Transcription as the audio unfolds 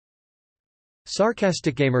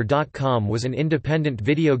Sarcasticgamer.com was an independent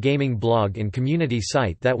video gaming blog and community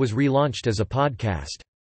site that was relaunched as a podcast.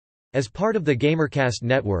 As part of the Gamercast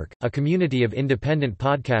network, a community of independent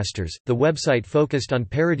podcasters, the website focused on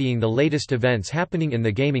parodying the latest events happening in the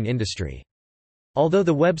gaming industry. Although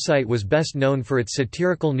the website was best known for its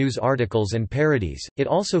satirical news articles and parodies, it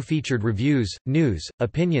also featured reviews, news,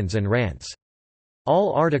 opinions and rants.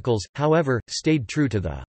 All articles, however, stayed true to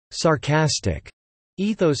the sarcastic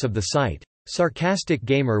ethos of the site. Sarcastic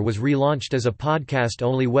Gamer was relaunched as a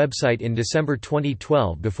podcast-only website in December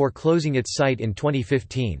 2012 before closing its site in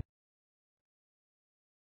 2015.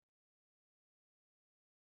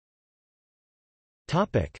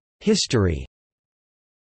 History.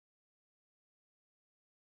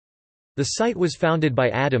 The site was founded by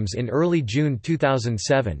Adams in early June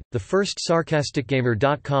 2007. The first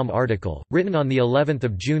SarcasticGamer.com article, written on the 11th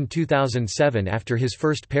of June 2007 after his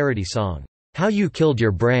first parody song, "How You Killed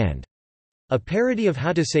Your Brand," a parody of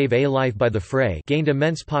How to Save a Life by The Fray, gained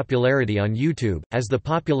immense popularity on YouTube. As the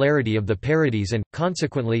popularity of the parodies and,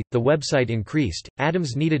 consequently, the website increased,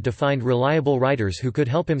 Adams needed to find reliable writers who could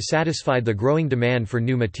help him satisfy the growing demand for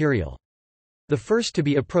new material. The first to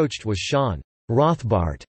be approached was Sean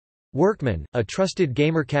Rothbart Workman, a trusted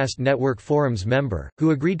Gamercast Network forums member,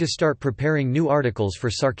 who agreed to start preparing new articles for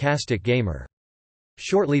Sarcastic Gamer.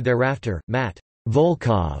 Shortly thereafter, Matt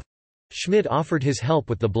Volkov Schmidt offered his help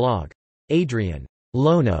with the blog. Adrian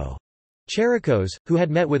Lono Cherikos, who had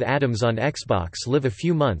met with Adams on Xbox Live a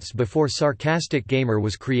few months before Sarcastic Gamer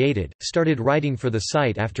was created, started writing for the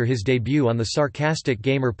site after his debut on the Sarcastic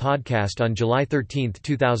Gamer podcast on July 13,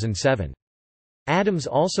 2007. Adams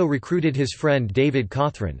also recruited his friend David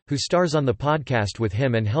Cothran, who stars on the podcast with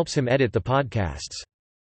him and helps him edit the podcasts.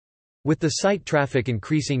 With the site traffic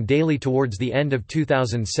increasing daily towards the end of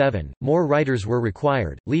 2007, more writers were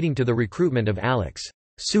required, leading to the recruitment of Alex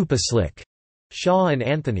Supaslick Shaw and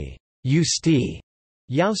Anthony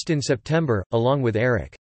Youst in September, along with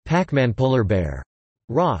Eric Pac-Man Polarbear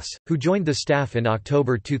Ross, who joined the staff in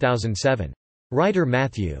October 2007. Writer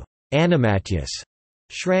Matthew Animatius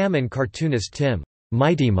Schramm and cartoonist Tim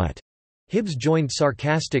Mighty Mutt Hibbs joined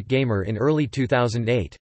Sarcastic Gamer in early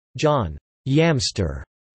 2008. John Yamster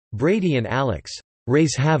Brady and Alex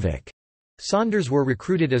Raise Havoc Saunders were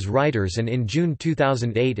recruited as writers, and in June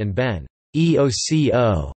 2008 and Ben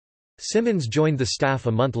EOCO Simmons joined the staff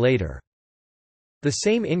a month later. The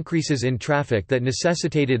same increases in traffic that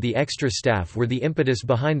necessitated the extra staff were the impetus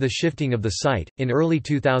behind the shifting of the site, in early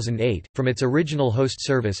 2008, from its original host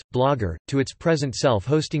service, Blogger, to its present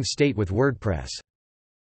self-hosting state with WordPress.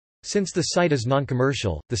 Since the site is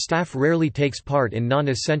non-commercial, the staff rarely takes part in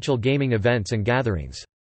non-essential gaming events and gatherings.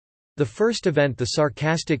 The first event the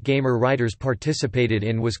Sarcastic Gamer writers participated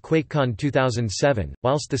in was QuakeCon 2007,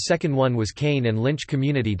 whilst the second one was Kane and Lynch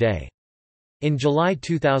Community Day. In July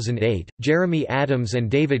 2008, Jeremy Adams and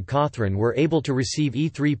David Cothran were able to receive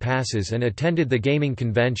E3 passes and attended the gaming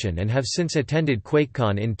convention, and have since attended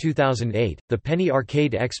QuakeCon in 2008, the Penny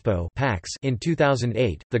Arcade Expo (PAX) in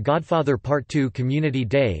 2008, the Godfather Part 2 Community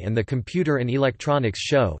Day and the Computer and Electronics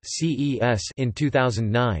Show (CES) in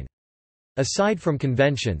 2009. Aside from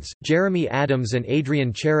conventions, Jeremy Adams and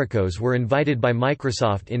Adrian Cherikos were invited by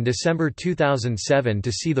Microsoft in December 2007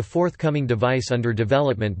 to see the forthcoming device under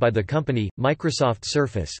development by the company, Microsoft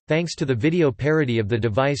Surface, thanks to the video parody of the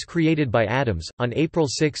device created by Adams. On April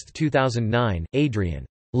 6, 2009, Adrian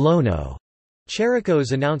Lono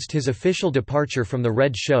Cherikos announced his official departure from The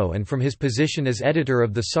Red Show and from his position as editor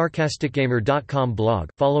of the SarcasticGamer.com blog,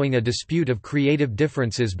 following a dispute of creative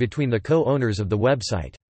differences between the co-owners of the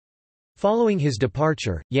website. Following his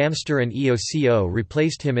departure, Yamster and EOCO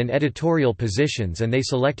replaced him in editorial positions, and they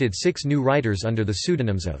selected 6 new writers under the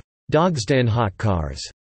pseudonyms of Dogsta and Hot Cars,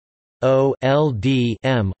 OLD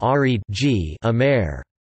Arid G Amer,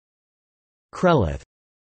 Krelith,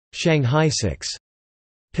 Shanghai 6,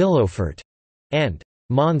 Pillowfort, and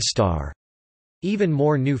Monstar. Even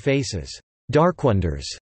more new faces, Darkwonders,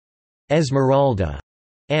 Esmeralda,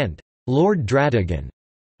 and Lord Dradagon,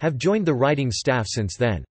 have joined the writing staff since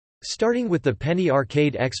then. Starting with the Penny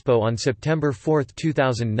Arcade Expo on September 4,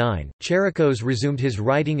 2009, Cherikos resumed his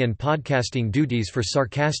writing and podcasting duties for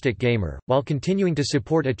Sarcastic Gamer, while continuing to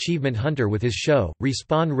support Achievement Hunter with his show,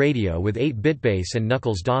 Respawn Radio with 8-Bitbase and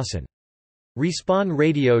Knuckles Dawson. Respawn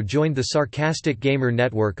Radio joined the Sarcastic Gamer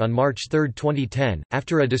network on March 3, 2010,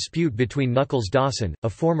 after a dispute between Knuckles Dawson, a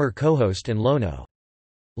former co-host, and Lono.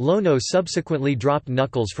 Lono subsequently dropped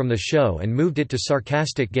Knuckles from the show and moved it to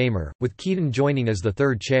Sarcastic Gamer, with Keaton joining as the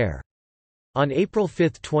third chair. On April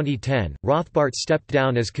 5, 2010, Rothbart stepped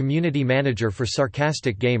down as community manager for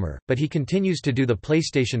Sarcastic Gamer, but he continues to do the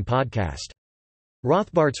PlayStation podcast.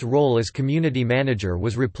 Rothbart's role as community manager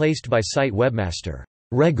was replaced by site webmaster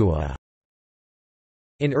Regua.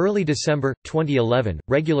 In early December 2011,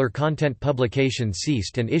 regular content publication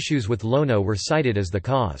ceased and issues with Lono were cited as the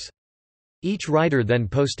cause. Each writer then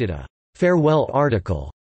posted a farewell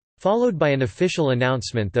article, followed by an official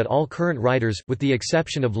announcement that all current writers, with the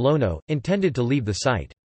exception of Lono, intended to leave the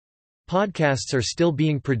site. Podcasts are still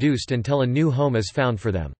being produced until a new home is found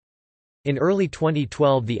for them. In early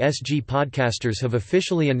 2012, the SG podcasters have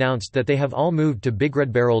officially announced that they have all moved to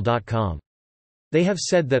bigredbarrel.com. They have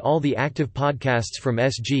said that all the active podcasts from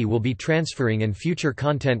SG will be transferring and future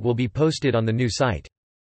content will be posted on the new site.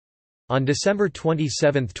 On December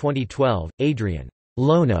 27, 2012, Adrian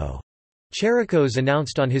Lono Cherikos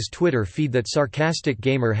announced on his Twitter feed that Sarcastic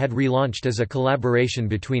Gamer had relaunched as a collaboration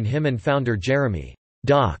between him and founder Jeremy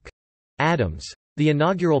Doc Adams. The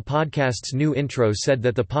inaugural podcast's new intro said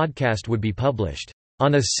that the podcast would be published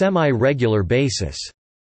on a semi-regular basis.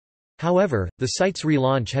 However, the site's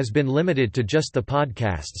relaunch has been limited to just the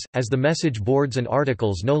podcasts, as the message boards and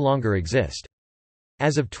articles no longer exist.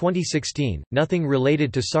 As of 2016, nothing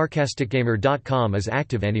related to sarcasticgamer.com is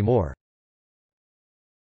active anymore.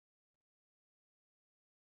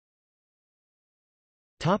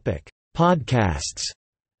 Podcasts.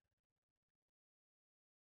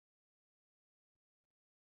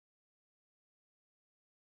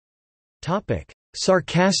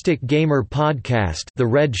 Sarcastic Gamer Podcast, The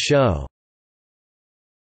Red Show.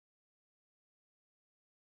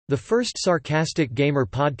 The first Sarcastic Gamer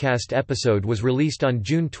podcast episode was released on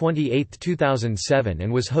June 28, 2007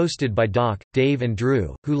 and was hosted by Doc, Dave and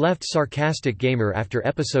Drew, who left Sarcastic Gamer after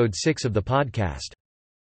episode 6 of the podcast.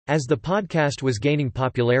 As the podcast was gaining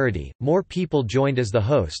popularity, more people joined as the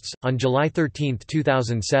hosts. On July 13,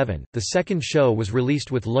 2007, the second show was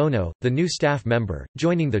released with Lono, the new staff member,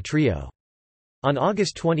 joining the trio. On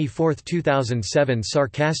August 24, 2007,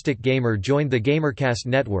 Sarcastic Gamer joined the Gamercast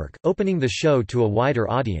network, opening the show to a wider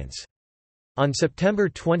audience. On September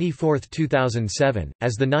 24, 2007,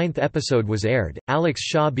 as the 9th episode was aired, Alex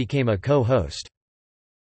Shaw became a co-host.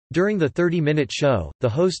 During the 30-minute show, the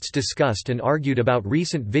hosts discussed and argued about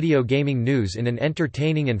recent video gaming news in an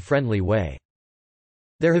entertaining and friendly way.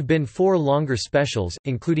 There have been 4 longer specials,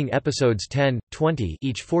 including episodes 10, 20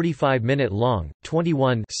 each 45-minute long,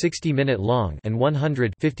 21 60-minute long and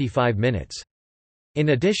 100 55 minutes. In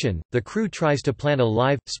addition, the crew tries to plan a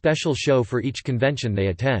live, special show for each convention they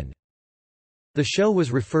attend. The show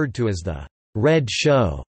was referred to as the Red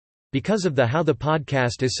Show because of how the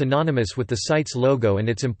podcast is synonymous with the site's logo and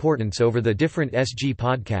its importance over the different SG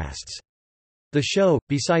podcasts. The show,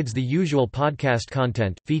 besides the usual podcast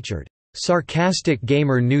content, featured Sarcastic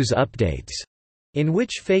Gamer News Updates, in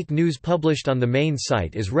which fake news published on the main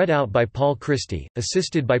site is read out by Paul Christie,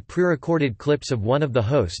 assisted by pre-recorded clips of one of the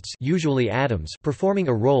hosts, usually Adams, performing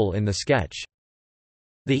a role in the sketch.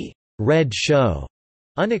 The Red Show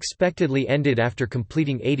unexpectedly ended after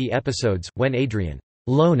completing 80 episodes, when Adrian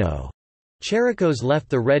Lono Cherikos left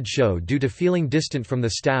the Red Show due to feeling distant from the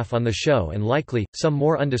staff on the show and likely, some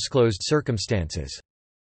more undisclosed circumstances.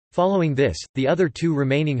 Following this, the other 2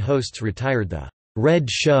 remaining hosts retired the Red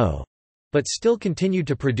Show, but still continued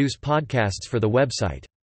to produce podcasts for the website.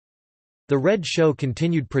 The Red Show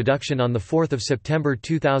continued production on 4 September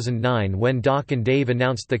 2009 when Doc and Dave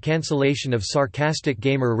announced the cancellation of Sarcastic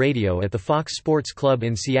Gamer Radio at the Fox Sports Club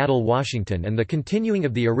in Seattle, Washington and the continuing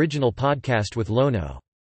of the original podcast with Lono.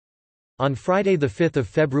 On Friday 5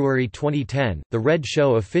 February 2010, The Red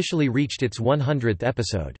Show officially reached its 100th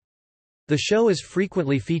episode. The show is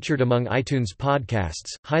frequently featured among iTunes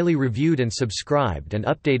podcasts, highly reviewed and subscribed and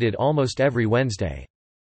updated almost every Wednesday.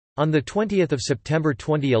 On 20 September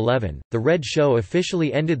 2011, The Red Show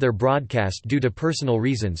officially ended their broadcast due to personal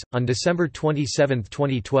reasons. On December 27,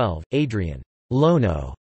 2012, Adrian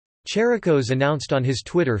Lono Cherikos announced on his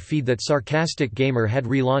Twitter feed that Sarcastic Gamer had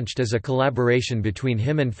relaunched as a collaboration between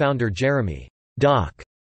him and founder Jeremy Doc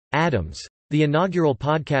Adams. The inaugural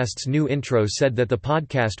podcast's new intro said that the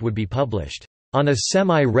podcast would be published on a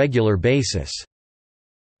semi-regular basis.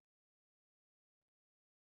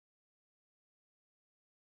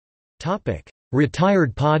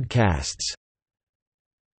 Retired podcasts.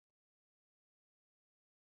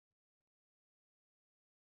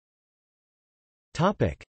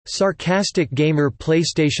 Sarcastic Gamer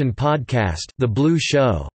PlayStation Podcast, The Blue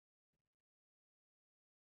Show.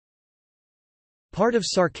 Part of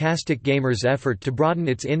Sarcastic Gamer's effort to broaden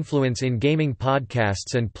its influence in gaming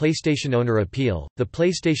podcasts and PlayStation owner appeal, the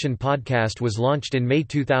PlayStation Podcast was launched in May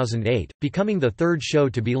 2008, becoming the 3rd show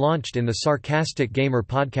to be launched in the Sarcastic Gamer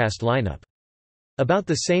podcast lineup. About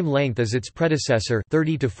the same length as its predecessor,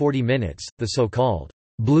 30 to 40 minutes, the so-called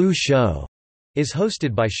Blue Show is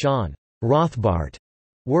hosted by Sean Rothbart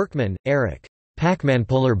Workman, Eric Pac-Man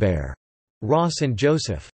Polarbear Ross and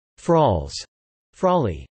Joseph Frawls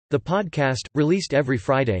Frawley. The podcast, released every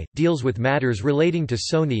Friday, deals with matters relating to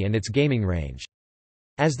Sony and its gaming range.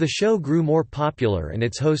 As the show grew more popular and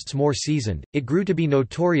its hosts more seasoned, it grew to be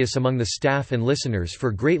notorious among the staff and listeners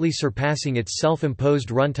for greatly surpassing its self-imposed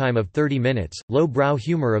runtime of 30 minutes, low-brow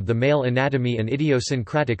humor of the male anatomy and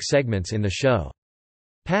idiosyncratic segments in the show.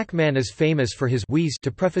 Pac-Man is famous for his wheeze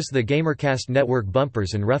to preface the Gamercast network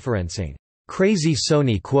bumpers and referencing crazy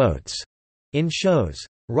Sony quotes in shows.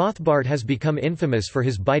 Rothbart has become infamous for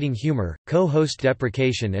his biting humor, co-host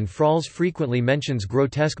deprecation, and Frawls frequently mentions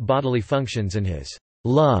grotesque bodily functions and his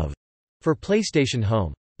love for PlayStation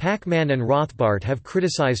Home. Pac-Man and Rothbart have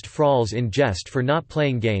criticized Frawls in jest for not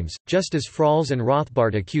playing games, just as Frawls and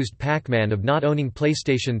Rothbart accused Pac-Man of not owning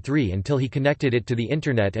PlayStation 3 until he connected it to the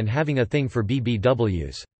Internet and having a thing for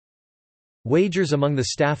BBWs. Wagers among the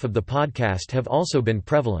staff of the podcast have also been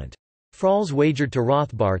prevalent. Frawls wagered to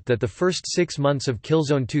Rothbart that the first 6 months of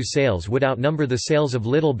Killzone 2 sales would outnumber the sales of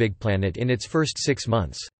LittleBigPlanet in its first 6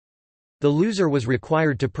 months. The loser was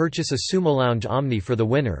required to purchase a Sumo Lounge Omni for the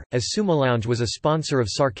winner, as Sumo Lounge was a sponsor of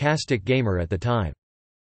Sarcastic Gamer at the time.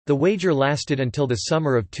 The wager lasted until the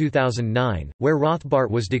summer of 2009, where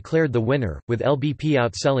Rothbart was declared the winner, with LBP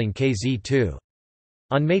outselling KZ2.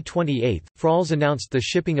 On May 28, Frawls announced the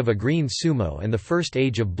shipping of a green Sumo and the first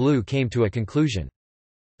Age of Blue came to a conclusion.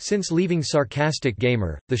 Since leaving Sarcastic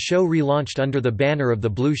Gamer, the show relaunched under the banner of The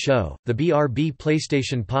Blue Show, the BRB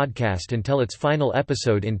PlayStation podcast until its final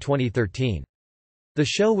episode in 2013. The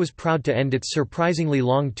show was proud to end its surprisingly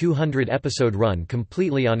long 200-episode run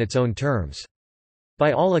completely on its own terms.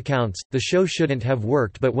 By all accounts, the show shouldn't have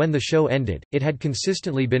worked, but when the show ended, it had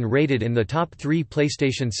consistently been rated in the top 3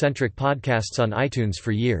 PlayStation-centric podcasts on iTunes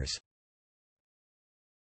for years.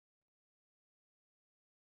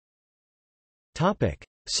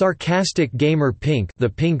 Sarcastic Gamer Pink, The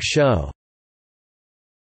Pink Show.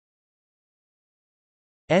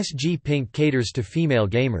 SG Pink caters to female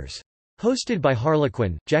gamers. Hosted by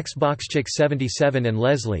Harlequin, Jaxboxchick77 and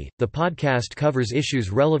Leslie, the podcast covers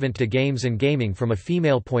issues relevant to games and gaming from a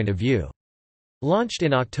female point of view. Launched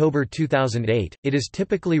in October 2008, it is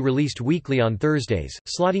typically released weekly on Thursdays,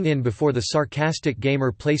 slotting in before the Sarcastic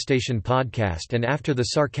Gamer PlayStation podcast and after the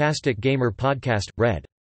Sarcastic Gamer podcast, Red.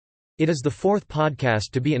 It is the 4th podcast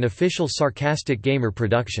to be an official Sarcastic Gamer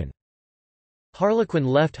production. Harlequin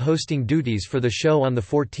left hosting duties for the show on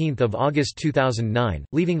 14 August 2009,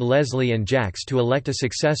 leaving Leslie and Jax to elect a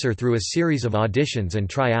successor through a series of auditions and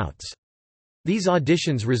tryouts. These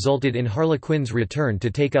auditions resulted in Harlequin's return to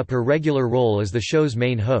take up her regular role as the show's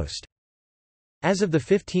main host. As of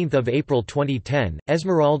 15 April 2010,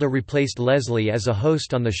 Esmeralda replaced Leslie as a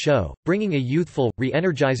host on the show, bringing a youthful,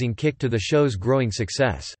 re-energizing kick to the show's growing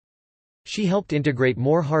success. She helped integrate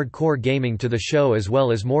more hardcore gaming to the show as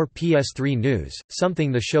well as more PS3 news,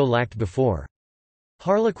 something the show lacked before.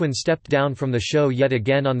 Harlequin stepped down from the show yet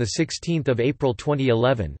again on 16 April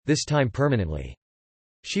 2011, this time permanently.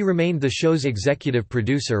 She remained the show's executive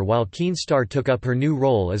producer while Keenstar took up her new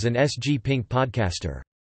role as an SG Pink podcaster.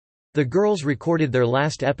 The girls recorded their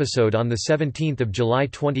last episode on 17 July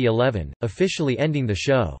 2011, officially ending the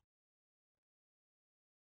show.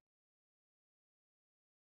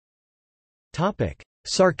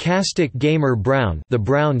 Sarcastic Gamer Brown, The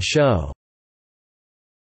Brown Show.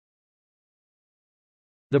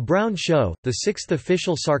 The Brown Show, the 6th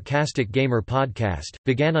official Sarcastic Gamer podcast,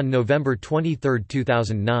 began on November 23,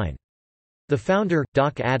 2009. The founder,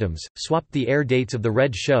 Doc Adams, swapped the air dates of the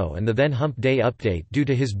Red Show and the then Hump-Day update due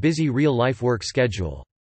to his busy real-life work schedule.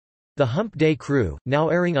 The Hump-Day crew, now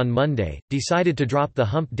airing on Monday, decided to drop the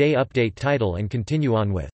Hump-Day update title and continue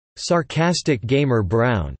on with Sarcastic Gamer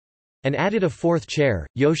Brown, and added a 4th chair,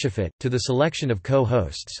 Yoshifit, to the selection of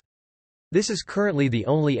co-hosts. This is currently the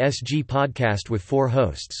only SG podcast with 4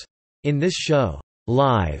 hosts. In this show,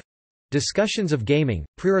 live discussions of gaming,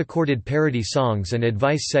 pre-recorded parody songs and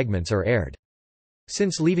advice segments are aired.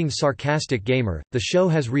 Since leaving Sarcastic Gamer, the show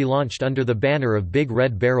has relaunched under the banner of Big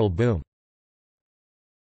Red Barrel Boom.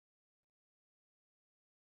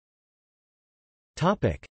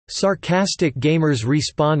 Sarcastic Gamers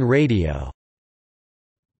Respawn Radio.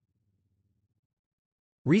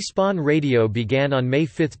 Respawn Radio began on May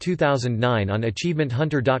 5, 2009 on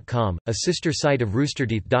AchievementHunter.com, a sister site of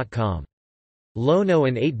RoosterTeeth.com. Lono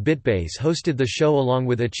and 8BitBase hosted the show along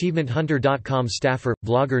with AchievementHunter.com staffer,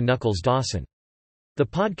 vlogger Knuckles Dawson. The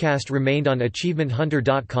podcast remained on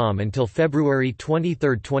AchievementHunter.com until February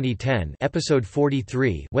 23, 2010, episode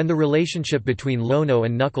 43, when the relationship between Lono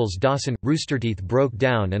and Knuckles Dawson, Roosterteeth broke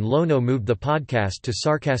down and Lono moved the podcast to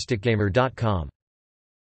SarcasticGamer.com.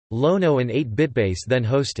 Lono and 8BitBase then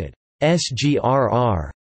hosted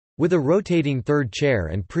SGRR with a rotating third chair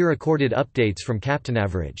and pre-recorded updates from Captain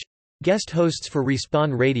Average. Guest hosts for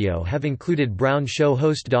Respawn Radio have included Brown Show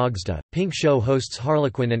host Dogsta, Pink Show hosts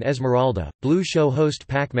Harlequin and Esmeralda, Blue Show host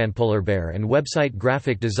Pac-Man Polarbear and website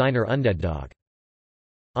graphic designer Undead Dog.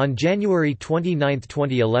 On January 29,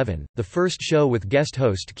 2011, the first show with guest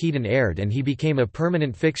host Keaton aired and he became a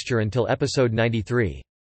permanent fixture until episode 93.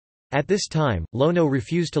 At this time, Lono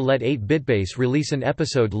refused to let 8BitBase release an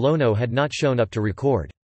episode Lono had not shown up to record.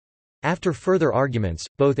 After further arguments,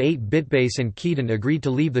 both 8BitBase and Keaton agreed to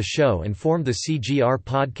leave the show and formed the CGR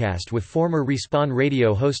podcast with former Respawn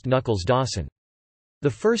Radio host Knuckles Dawson. The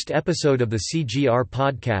first episode of the CGR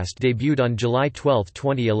podcast debuted on July 12,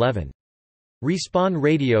 2011. Respawn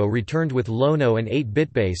Radio returned with Lono and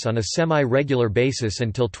 8BitBase on a semi-regular basis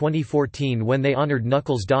until 2014 when they honored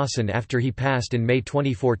Knuckles Dawson after he passed in May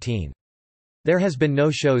 2014. There has been no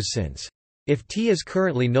shows since. If T is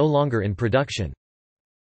currently no longer in production.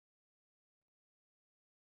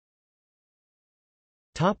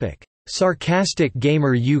 Sarcastic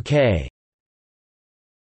Gamer UK.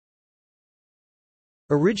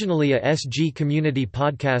 Originally a SG community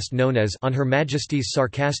podcast known as On Her Majesty's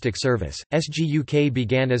Sarcastic Service, SG UK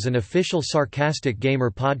began as an official Sarcastic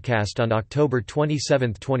Gamer podcast on October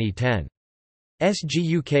 27, 2010.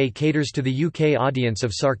 SG UK caters to the UK audience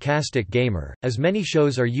of Sarcastic Gamer, as many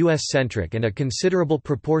shows are US-centric and a considerable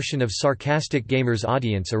proportion of Sarcastic Gamer's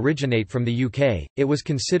audience originate from the UK. It was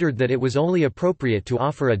considered that it was only appropriate to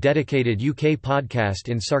offer a dedicated UK podcast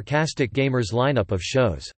in Sarcastic Gamer's lineup of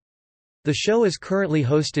shows. The show is currently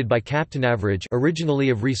hosted by Captain Average, originally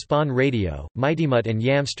of Respawn Radio, Mighty Mutt and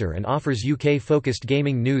Yamster, and offers UK-focused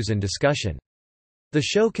gaming news and discussion. The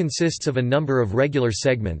show consists of a number of regular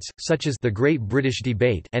segments, such as The Great British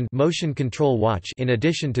Debate and Motion Control Watch, in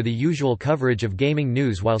addition to the usual coverage of gaming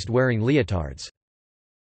news whilst wearing leotards.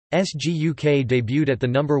 SG UK debuted at the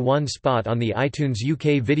number 1 spot on the iTunes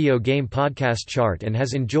UK video game podcast chart and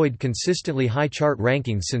has enjoyed consistently high chart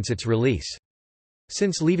rankings since its release.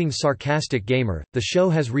 Since leaving Sarcastic Gamer, the show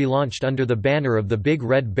has relaunched under the banner of the Big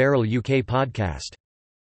Red Barrel UK podcast.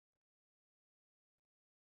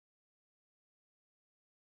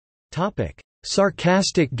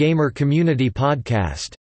 Sarcastic Gamer Community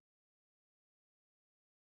Podcast.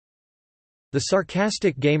 The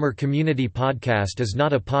Sarcastic Gamer Community Podcast is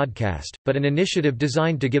not a podcast, but an initiative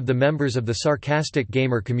designed to give the members of the Sarcastic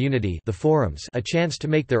Gamer community, the forums, a chance to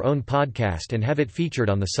make their own podcast and have it featured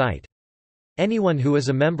on the site. Anyone who is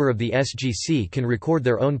a member of the SGC can record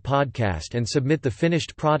their own podcast and submit the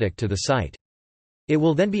finished product to the site. It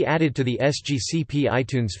will then be added to the SGCP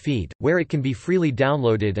iTunes feed, where it can be freely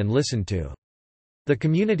downloaded and listened to. The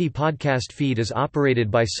community podcast feed is operated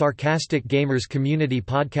by Sarcastic Gamer's community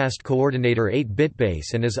podcast coordinator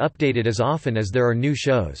 8BitBase and is updated as often as there are new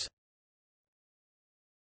shows.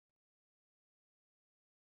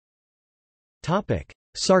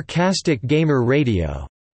 Sarcastic Gamer Radio.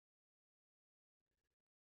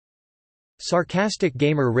 Sarcastic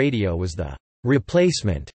Gamer Radio was the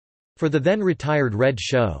replacement for the then-retired Red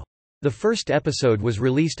Show. The first episode was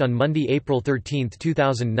released on Monday, April 13,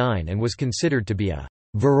 2009 and was considered to be a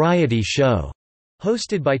variety show,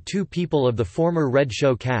 hosted by two people of the former Red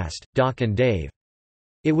Show cast, Doc and Dave.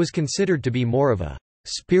 It was considered to be more of a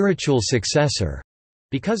spiritual successor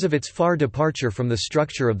because of its far departure from the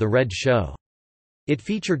structure of the Red Show. It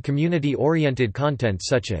featured community-oriented content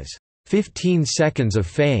such as 15 Seconds of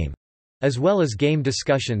Fame, as well as game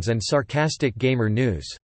discussions and Sarcastic Gamer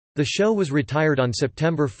news. The show was retired on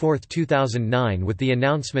September 4, 2009 with the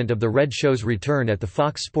announcement of the Red Show's return at the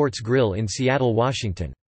Fox Sports Grill in Seattle,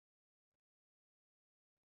 Washington.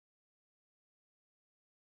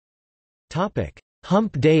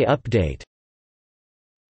 Hump-Day update.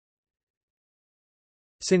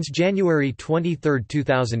 Since January 23,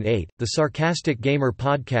 2008, the Sarcastic Gamer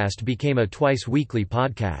podcast became a twice-weekly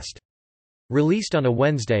podcast. Released on a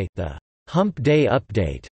Wednesday, the Hump-Day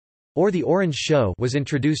update, or The Orange Show, was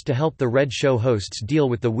introduced to help the Red Show hosts deal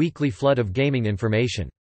with the weekly flood of gaming information.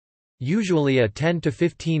 Usually a 10 to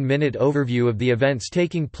 15 minute overview of the events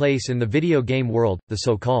taking place in the video game world, the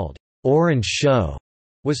so-called Orange Show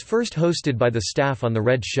was first hosted by the staff on the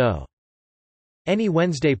Red Show. Any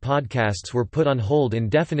Wednesday podcasts were put on hold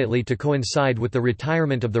indefinitely to coincide with the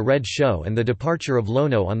retirement of the Red Show and the departure of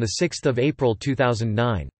Lono on 6 April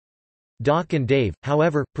 2009. Doc and Dave,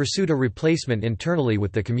 however, pursued a replacement internally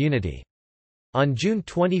with the community. On June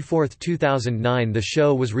 24, 2009 the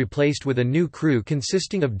show was replaced with a new crew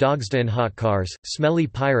consisting of Dogsda and Hotcars, Smelly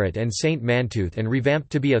Pirate and Saint Mantooth and revamped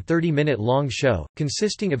to be a 30-minute long show,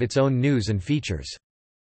 consisting of its own news and features.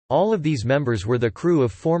 All of these members were the crew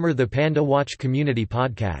of former The Panda Watch community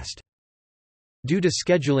podcast. Due to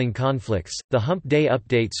scheduling conflicts, the Hump-Day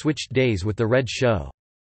update switched days with the Red Show.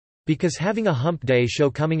 Because having a Hump-Day show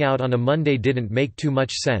coming out on a Monday didn't make too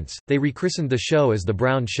much sense, they rechristened the show as The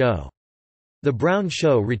Brown Show. The Brown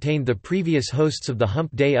Show retained the previous hosts of the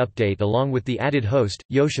Hump-Day update along with the added host,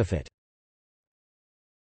 Yoshafat.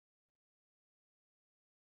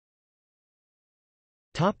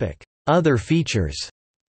 Other features.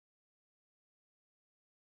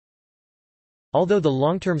 Although the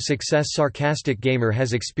long-term success Sarcastic Gamer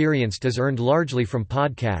has experienced is earned largely from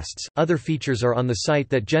podcasts, other features are on the site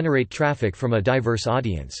that generate traffic from a diverse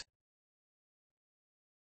audience.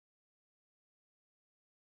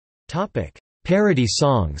 Parody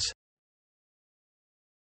songs.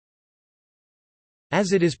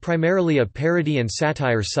 As it is primarily a parody and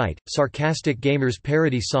satire site, Sarcastic Gamer's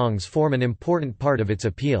parody songs form an important part of its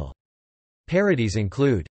appeal. Parodies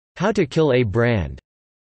include, "How to Kill a Brand",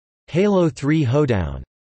 "Halo 3 Hoedown",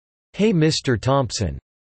 "Hey Mr. Thompson",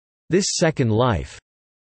 "This Second Life",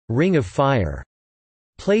 "Ring of Fire",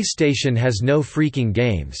 "PlayStation Has No Freaking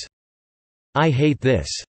Games", "I Hate This",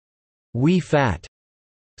 "We Fat",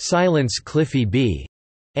 "Silence Cliffy B",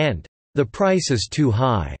 and "The Price Is Too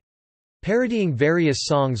High", parodying various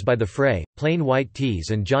songs by The Fray, Plain White T's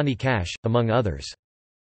and Johnny Cash, among others.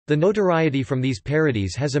 The notoriety from these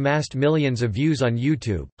parodies has amassed millions of views on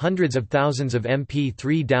YouTube, hundreds of thousands of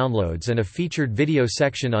MP3 downloads and a featured video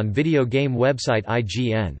section on video game website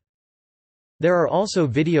IGN. There are also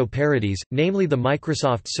video parodies, namely the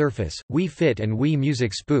Microsoft Surface, Wii Fit and Wii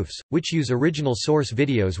Music spoofs, which use original source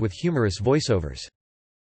videos with humorous voiceovers.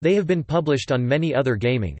 They have been published on many other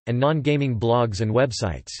gaming, and non-gaming blogs and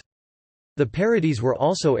websites. The parodies were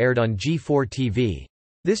also aired on G4 TV.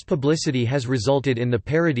 This publicity has resulted in the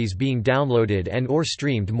parodies being downloaded and/or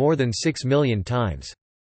streamed more than 6 million times.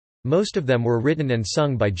 Most of them were written and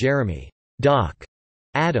sung by Jeremy "Doc"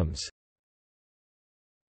 Adams.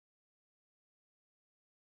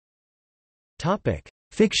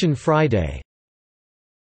 Fiction Friday.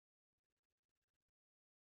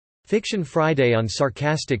 Fiction Friday on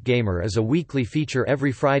Sarcastic Gamer is a weekly feature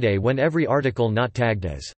every Friday when every article not tagged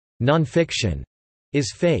as non-fiction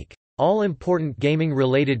is fake. All important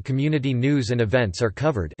gaming-related community news and events are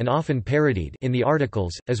covered and often parodied in the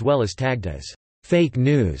articles, as well as tagged as fake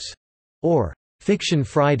news or Fiction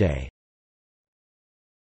Friday.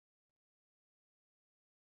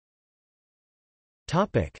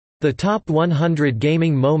 The top 100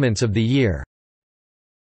 gaming moments of the year.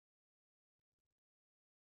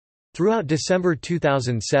 Throughout December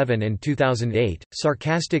 2007 and 2008,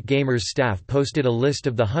 Sarcastic Gamer's staff posted a list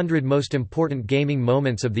of the 100 most important gaming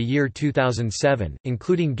moments of the year 2007,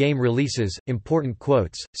 including game releases, important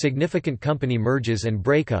quotes, significant company merges and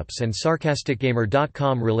breakups and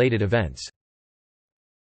SarcasticGamer.com related events.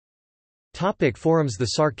 Forums. The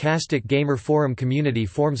Sarcastic Gamer forum community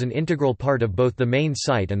forms an integral part of both the main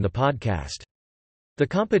site and the podcast. The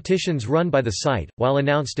competitions run by the site, while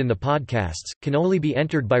announced in the podcasts, can only be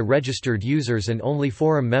entered by registered users and only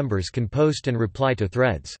forum members can post and reply to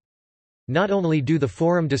threads. Not only do the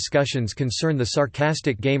forum discussions concern the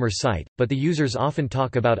Sarcastic Gamer site, but the users often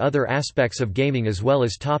talk about other aspects of gaming as well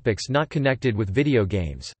as topics not connected with video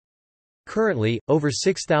games. Currently, over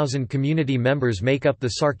 6,000 community members make up the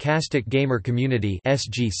Sarcastic Gamer Community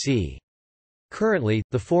 (SGC). Currently,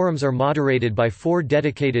 the forums are moderated by 4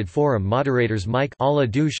 dedicated forum moderators: Mike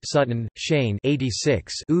Sutton, Shane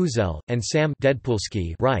 86, Uzel, and Sam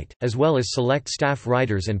Deadpoolski Wright, as well as select staff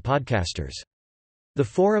writers and podcasters. The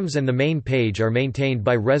forums and the main page are maintained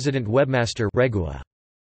by resident webmaster Regua.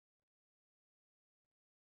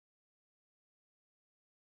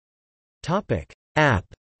 App.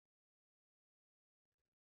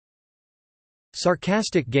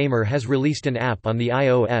 Sarcastic Gamer has released an app on the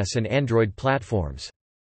iOS and Android platforms.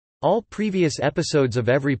 All previous episodes of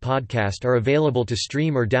every podcast are available to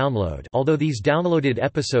stream or download, although these downloaded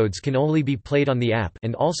episodes can only be played on the app,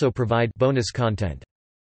 and also provide bonus content.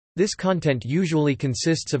 This content usually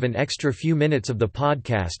consists of an extra few minutes of the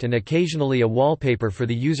podcast and occasionally a wallpaper for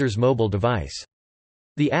the user's mobile device.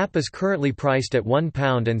 The app is currently priced at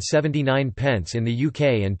 £1.79 in the UK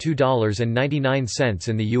and $2.99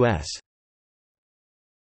 in the US.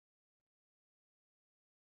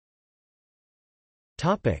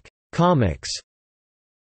 Comics.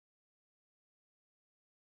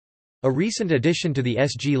 A recent addition to the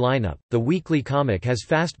SG lineup, the weekly comic has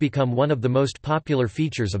fast become one of the most popular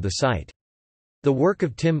features of the site. The work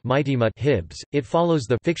of Tim Mighty Mutt Hibbs, it follows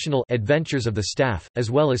the fictional adventures of the staff, as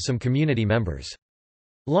well as some community members.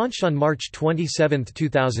 Launched on March 27,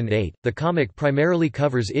 2008, the comic primarily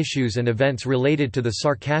covers issues and events related to the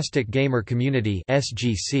Sarcastic Gamer community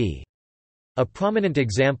 (SGC). A prominent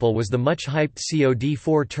example was the much-hyped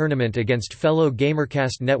COD4 tournament against fellow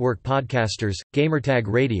Gamercast Network podcasters, Gamertag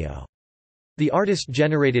Radio. The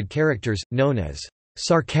artist-generated characters, known as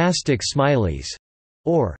sarcastic smileys,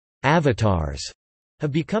 or avatars,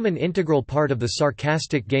 have become an integral part of the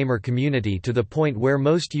Sarcastic Gamer community to the point where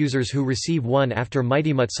most users who receive one after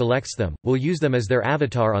Mighty Mutt selects them, will use them as their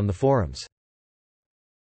avatar on the forums.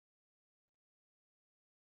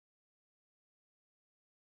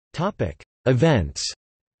 Events.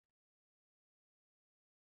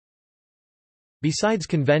 Besides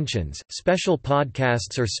conventions, special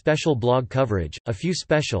podcasts or special blog coverage, a few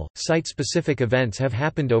special, site-specific events have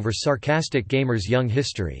happened over Sarcastic Gamer's young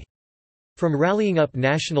history. From rallying up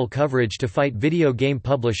national coverage to fight video game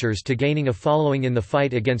publishers to gaining a following in the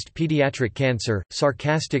fight against pediatric cancer,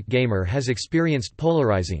 Sarcastic Gamer has experienced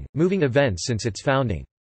polarizing, moving events since its founding.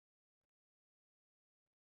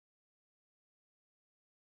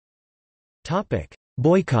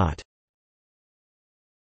 Boycott.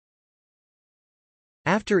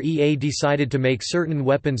 After EA decided to make certain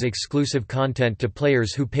weapons-exclusive content to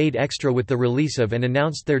players who paid extra with the release of and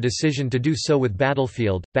announced their decision to do so with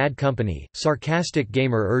Battlefield, Bad Company, Sarcastic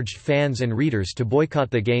Gamer urged fans and readers to boycott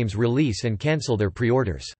the game's release and cancel their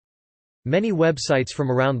pre-orders. Many websites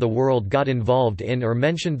from around the world got involved in or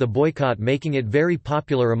mentioned the boycott, making it very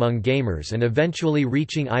popular among gamers and eventually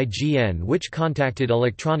reaching IGN, which contacted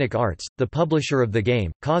Electronic Arts, the publisher of the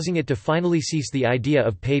game, causing it to finally cease the idea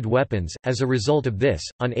of paid weapons. As a result of this,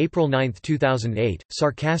 on April 9, 2008,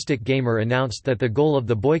 Sarcastic Gamer announced that the goal of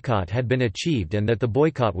the boycott had been achieved and that the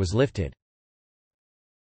boycott was lifted.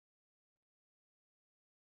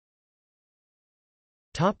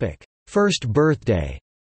 First birthday.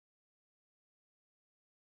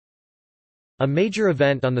 A major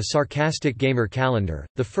event on the Sarcastic Gamer calendar,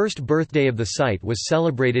 the first birthday of the site was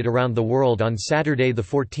celebrated around the world on Saturday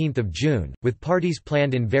 14 June, with parties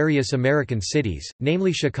planned in various American cities,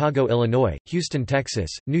 namely Chicago, Illinois, Houston,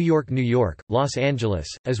 Texas, New York, Los Angeles,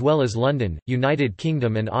 as well as London, United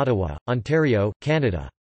Kingdom and Ottawa, Ontario,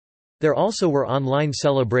 Canada. There also were online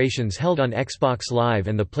celebrations held on Xbox Live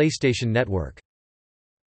and the PlayStation Network.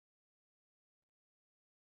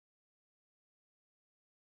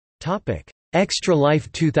 Extra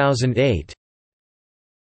Life 2008.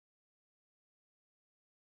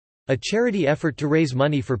 A charity effort to raise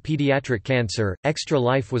money for pediatric cancer, Extra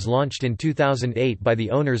Life was launched in 2008 by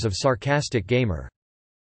the owners of Sarcastic Gamer.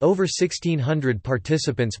 Over 1,600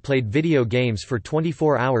 participants played video games for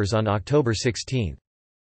 24 hours on October 16.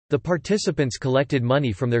 The participants collected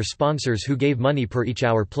money from their sponsors who gave money per each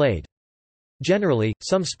hour played. Generally,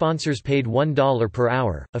 some sponsors paid $1 per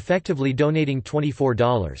hour, effectively donating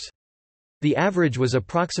 $24. The average was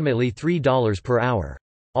approximately $3 per hour.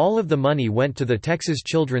 All of the money went to the Texas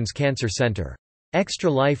Children's Cancer Center. Extra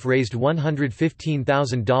Life raised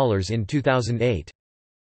 $115,000 in 2008.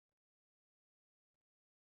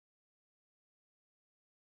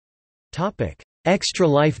 Extra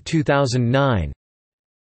Life 2009.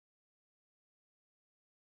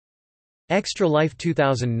 Extra Life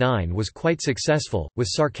 2009 was quite successful, with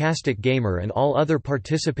Sarcastic Gamer and all other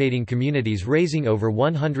participating communities raising over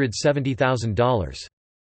 $170,000.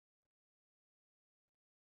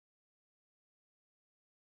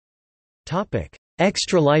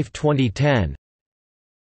 Extra Life 2010.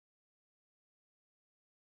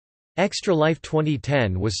 Extra Life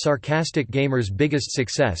 2010 was Sarcastic Gamer's biggest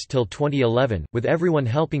success till 2011, with everyone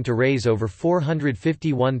helping to raise over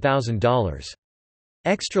 $451,000.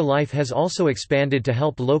 Extra Life has also expanded to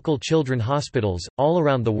help local children hospitals, all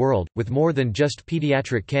around the world, with more than just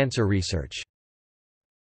pediatric cancer research.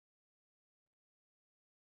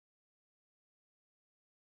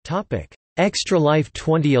 Extra Life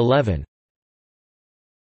 2011.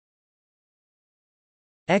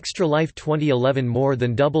 Extra Life 2011 more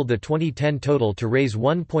than doubled the 2010 total to raise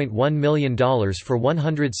 $1.1 million for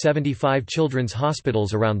 175 children's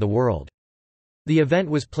hospitals around the world. The event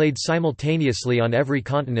was played simultaneously on every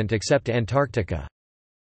continent except Antarctica.